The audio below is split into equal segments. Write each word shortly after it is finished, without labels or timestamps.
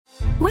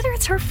Whether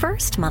it's her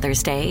first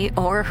Mother's Day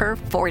or her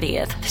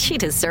 40th, she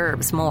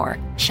deserves more.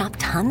 Shop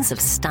tons of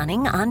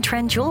stunning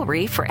on-trend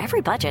jewelry for every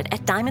budget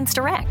at Diamonds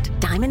Direct.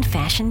 Diamond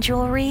fashion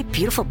jewelry,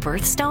 beautiful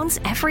birthstones,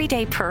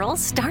 everyday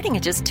pearls starting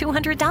at just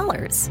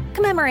 $200.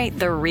 Commemorate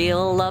the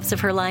real loves of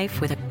her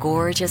life with a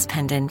gorgeous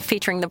pendant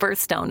featuring the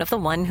birthstone of the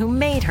one who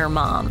made her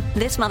mom.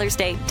 This Mother's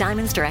Day,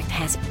 Diamonds Direct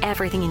has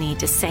everything you need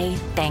to say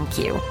thank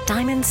you.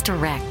 Diamonds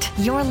Direct.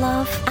 Your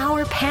love,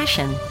 our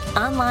passion.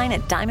 Online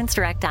at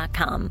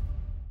diamondsdirect.com.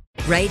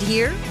 Right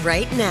here,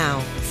 right now.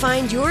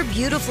 Find your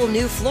beautiful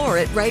new floor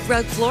at Right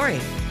Rug Flooring.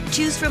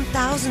 Choose from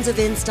thousands of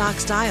in-stock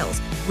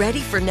styles, ready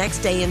for next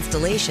day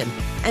installation,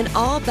 and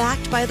all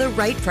backed by the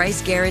right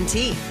price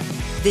guarantee.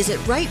 Visit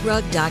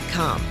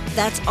rightrug.com.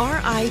 That's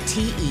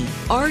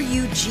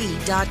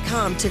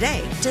RITERUG.com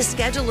today to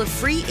schedule a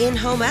free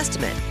in-home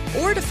estimate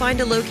or to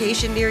find a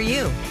location near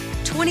you.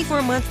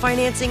 24-month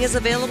financing is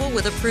available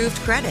with approved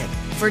credit.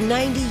 For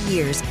 90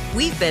 years,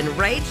 we've been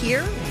right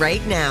here,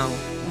 right now.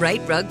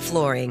 Right Rug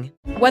Flooring.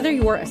 Whether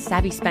you're a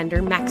savvy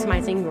spender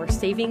maximizing your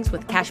savings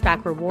with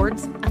cashback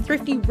rewards, a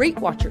thrifty rate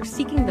watcher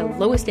seeking the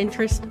lowest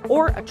interest,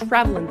 or a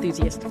travel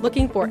enthusiast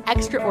looking for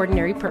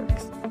extraordinary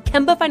perks,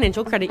 Kemba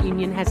Financial Credit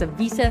Union has a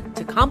visa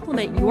to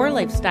complement your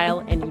lifestyle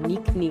and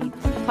unique needs.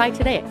 Apply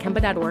today at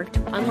Kemba.org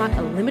to unlock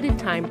a limited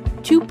time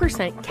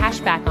 2% cash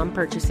back on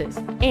purchases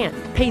and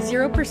pay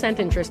 0%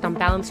 interest on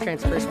balance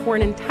transfers for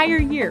an entire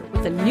year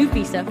with a new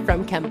visa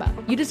from Kemba.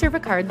 You deserve a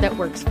card that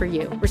works for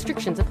you.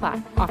 Restrictions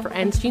apply. Offer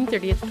ends June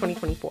 30th,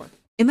 2024.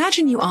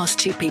 Imagine you ask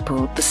two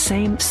people the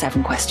same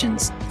 7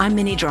 questions. I'm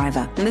Minnie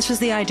Driver, and this was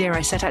the idea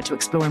I set out to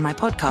explore in my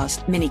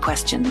podcast, Mini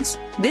Questions.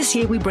 This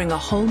year, we bring a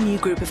whole new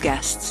group of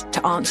guests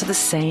to answer the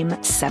same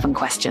 7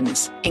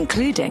 questions,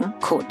 including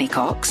Courtney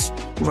Cox,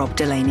 Rob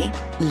Delaney,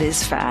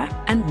 Liz Fair,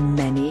 and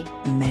many,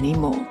 many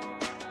more.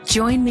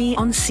 Join me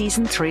on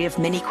Season 3 of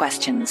Mini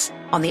Questions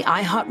on the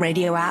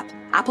iHeartRadio app,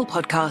 Apple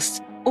Podcasts,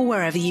 or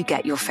wherever you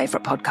get your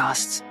favorite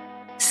podcasts.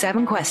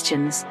 7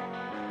 questions,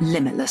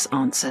 limitless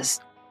answers.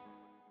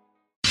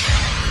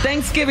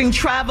 Thanksgiving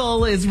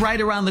travel is right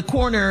around the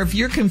corner. If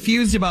you're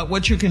confused about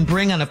what you can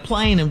bring on a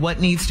plane and what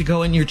needs to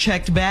go in your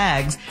checked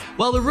bags,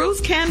 well, the rules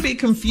can be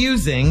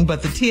confusing,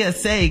 but the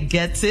TSA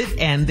gets it,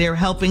 and they're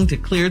helping to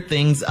clear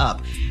things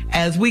up.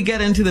 As we get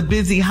into the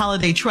busy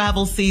holiday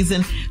travel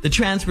season, the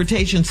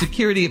Transportation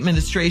Security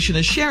Administration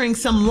is sharing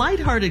some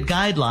lighthearted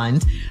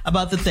guidelines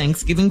about the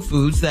Thanksgiving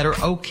foods that are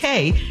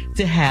okay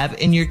to have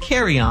in your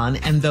carry-on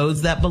and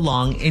those that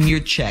belong in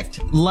your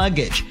checked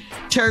luggage.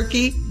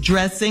 Turkey,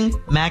 dressing,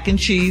 mac and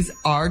cheese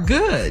are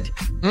good.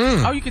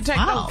 Oh, you can take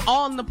those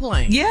on the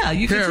plane. Yeah,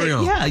 you can take.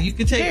 Yeah, you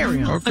can take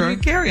carry-on. On your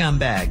carry-on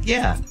bag.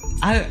 Yeah,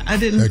 I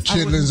didn't. The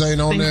chitlins ain't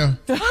on there.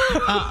 Don't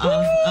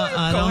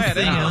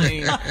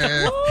think.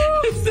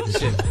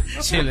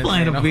 Chitlins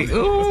Plane will be.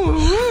 Ooh.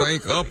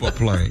 Think up a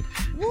plane.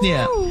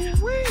 Yeah.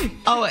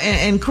 Oh,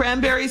 and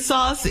cranberry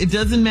sauce. It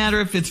doesn't matter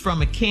if it's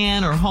from a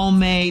can or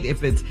homemade.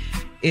 If it's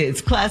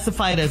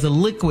classified as a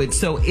liquid,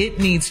 so it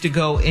needs to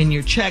go in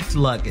your checked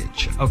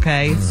luggage,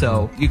 okay? Mm-hmm.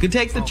 So you could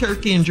take the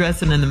turkey and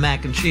dressing and the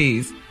mac and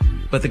cheese,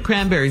 but the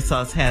cranberry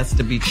sauce has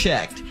to be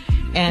checked.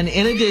 And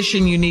in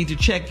addition, you need to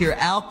check your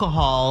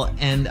alcohol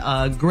and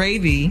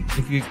gravy.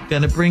 If you're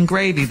going to bring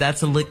gravy,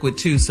 that's a liquid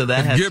too, so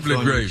that has to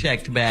go in your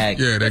checked bag.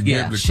 Yeah, that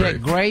giblet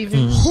check gravy.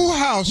 Mm-hmm. Who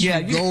house you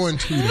going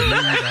to need all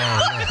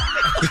that?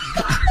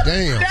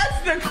 Damn.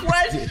 That's the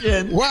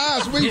question. Why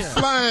is we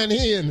flying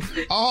in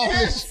all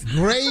this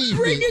gravy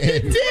bringing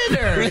and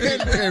dinner?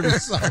 Cranberry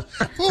sauce?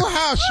 Who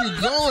house you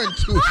going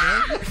to,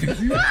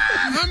 man?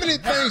 How many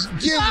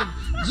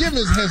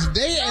Thanksgivings has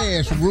they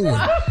ass ruined?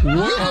 We're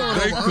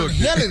going over Aunt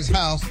Helen's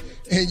house,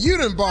 and you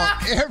done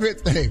bought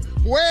everything.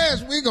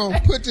 Where's we going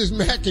to put this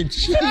mac and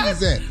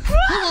cheese at? Who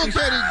going to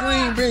carry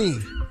green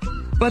beans?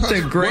 But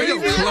the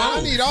gravy.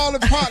 I need all the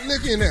pot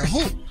liquor in there.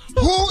 Who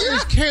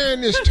is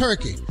carrying this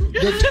turkey?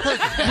 The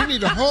turkey. You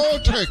need the whole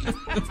turkey.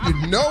 You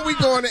know we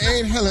going to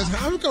Aunt Helen's.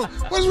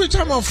 What is we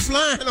talking about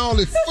flying all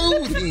this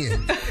food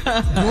in?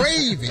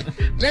 Gravy.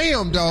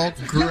 Damn, dog.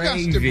 Gravy.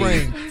 You got to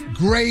bring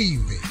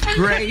gravy.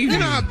 Gravy. You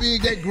know how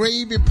big that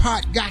gravy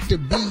pot got to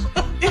be?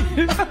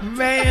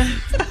 Man.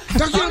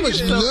 Don't you know how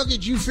much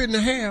luggage you finna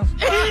have?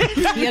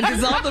 Yeah,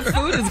 because all the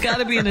food has got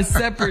to be in a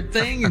separate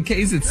thing in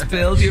case it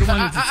spills. You don't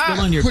want it to spill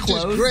on your Put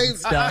clothes this gravy, and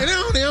stuff. and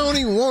I don't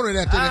even want it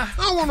after that.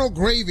 I don't want no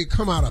gravy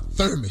come out of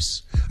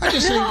thermos. I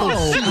just ain't gonna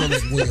feel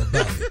that way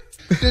about it.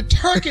 The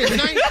turkey,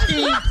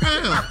 19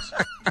 pounds.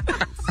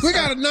 We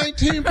got a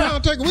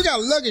 19-pound turkey. We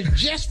got luggage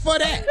just for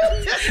that.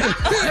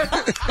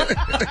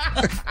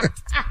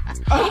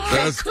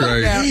 That's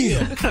crazy.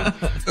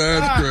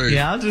 That's crazy.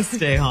 Yeah, I'll just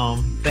stay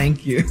home.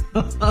 Thank you.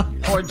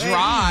 Or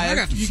drive. I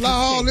got to fly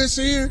all this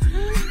in.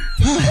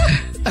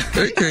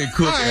 They can't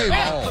cook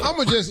at all. I'm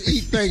going to just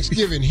eat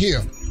Thanksgiving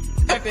here.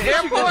 At the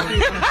airport.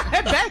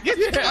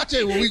 I tell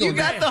you what, we're going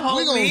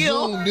to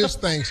Zoom this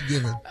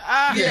Thanksgiving.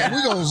 Yeah,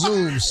 we're going to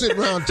Zoom, sit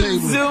around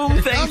table.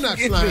 Zoom Thanksgiving. I'm not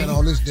flying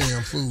all this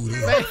damn food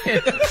in.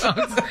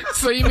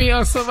 So you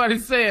mean somebody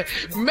said,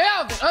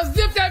 Melvin,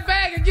 unzip that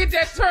bag and get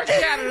that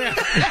turkey out of there.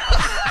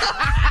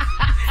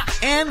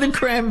 and the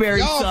cranberry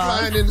Y'all sauce.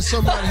 flying into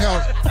somebody's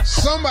house.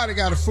 Somebody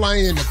got to fly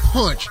in to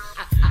punch.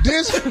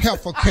 This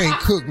heifer can't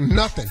cook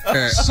nothing.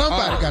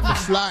 Somebody got to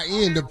fly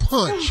in to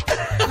punch.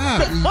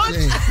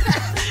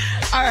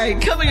 All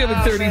right, coming up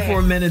at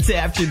 34 minutes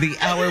after the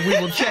hour, we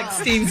will check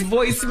Steve's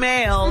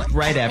voicemail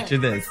right after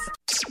this.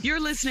 You're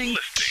listening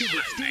to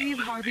the Steve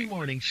Harvey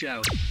Morning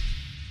Show.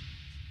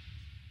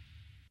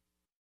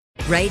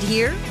 Right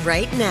here,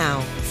 right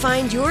now.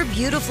 Find your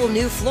beautiful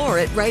new floor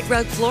at Right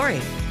Rug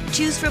Flooring.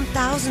 Choose from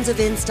thousands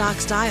of in-stock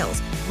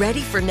styles,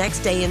 ready for next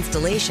day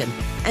installation,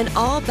 and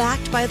all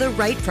backed by the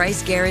right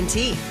price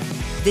guarantee.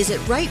 Visit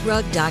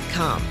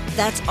rightrug.com.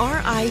 That's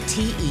RITERUG.com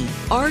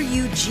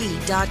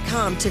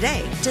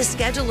today to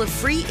schedule a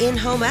free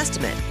in-home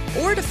estimate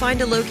or to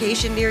find a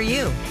location near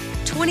you.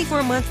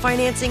 24-month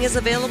financing is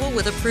available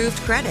with approved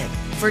credit.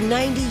 For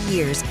 90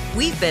 years,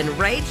 we've been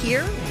right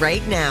here,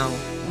 right now.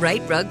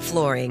 Right Rug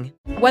Flooring.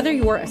 Whether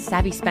you're a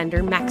savvy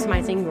spender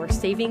maximizing your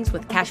savings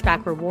with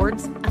cashback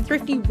rewards, a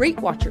thrifty rate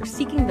watcher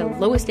seeking the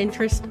lowest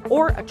interest,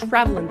 or a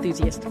travel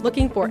enthusiast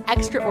looking for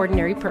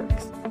extraordinary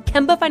perks,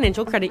 Kemba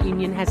Financial Credit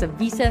Union has a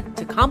visa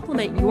to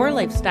complement your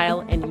lifestyle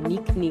and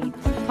unique needs.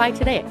 Apply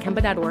today at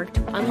Kemba.org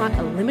to unlock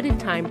a limited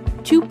time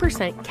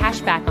 2%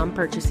 cash back on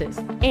purchases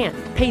and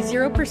pay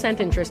 0%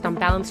 interest on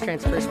balance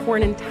transfers for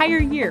an entire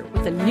year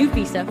with a new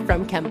visa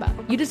from Kemba.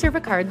 You deserve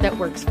a card that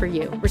works for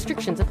you.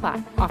 Restrictions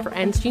apply. Offer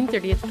ends June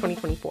 30th,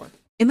 2024.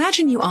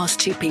 Imagine you ask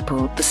two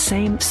people the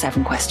same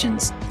 7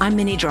 questions. I'm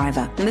Minnie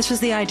Driver, and this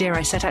was the idea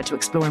I set out to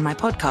explore in my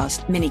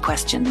podcast, Mini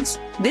Questions.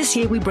 This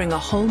year, we bring a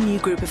whole new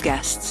group of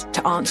guests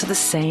to answer the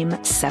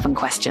same 7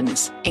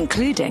 questions,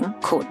 including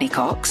Courtney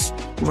Cox,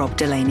 Rob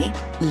Delaney,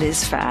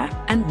 Liz Fair,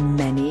 and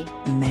many,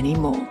 many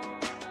more.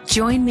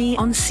 Join me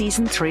on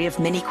Season 3 of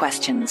Mini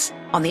Questions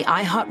on the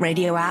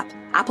iHeartRadio app,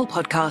 Apple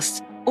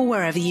Podcasts, or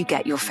wherever you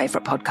get your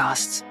favorite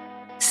podcasts.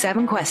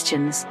 7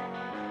 questions,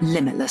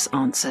 limitless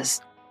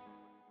answers.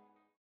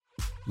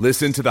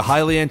 Listen to the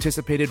highly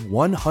anticipated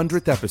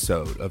 100th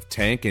episode of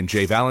Tank and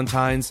Jay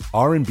Valentine's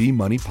R&B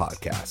Money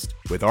Podcast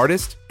with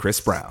artist Chris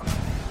Brown.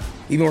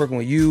 Even working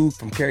with you,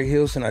 from Carrie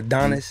Hilson,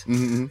 Adonis,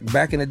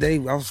 back in the day,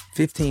 I was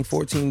 15,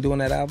 14 doing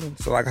that album.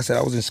 So like I said,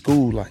 I was in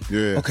school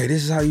okay,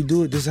 this is how you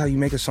do it. This is how you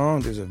make a song.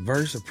 There's a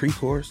verse, a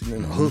pre-chorus, and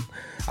then a hook.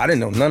 I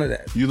didn't know none of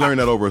that. You learned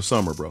that over a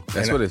summer, bro.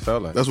 That's what it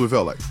felt like. That's what it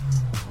felt like.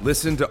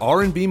 Listen to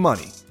R&B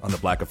Money on the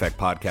Black Effect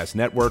Podcast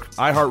Network,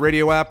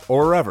 iHeartRadio app,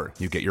 or wherever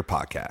you get your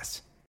podcasts.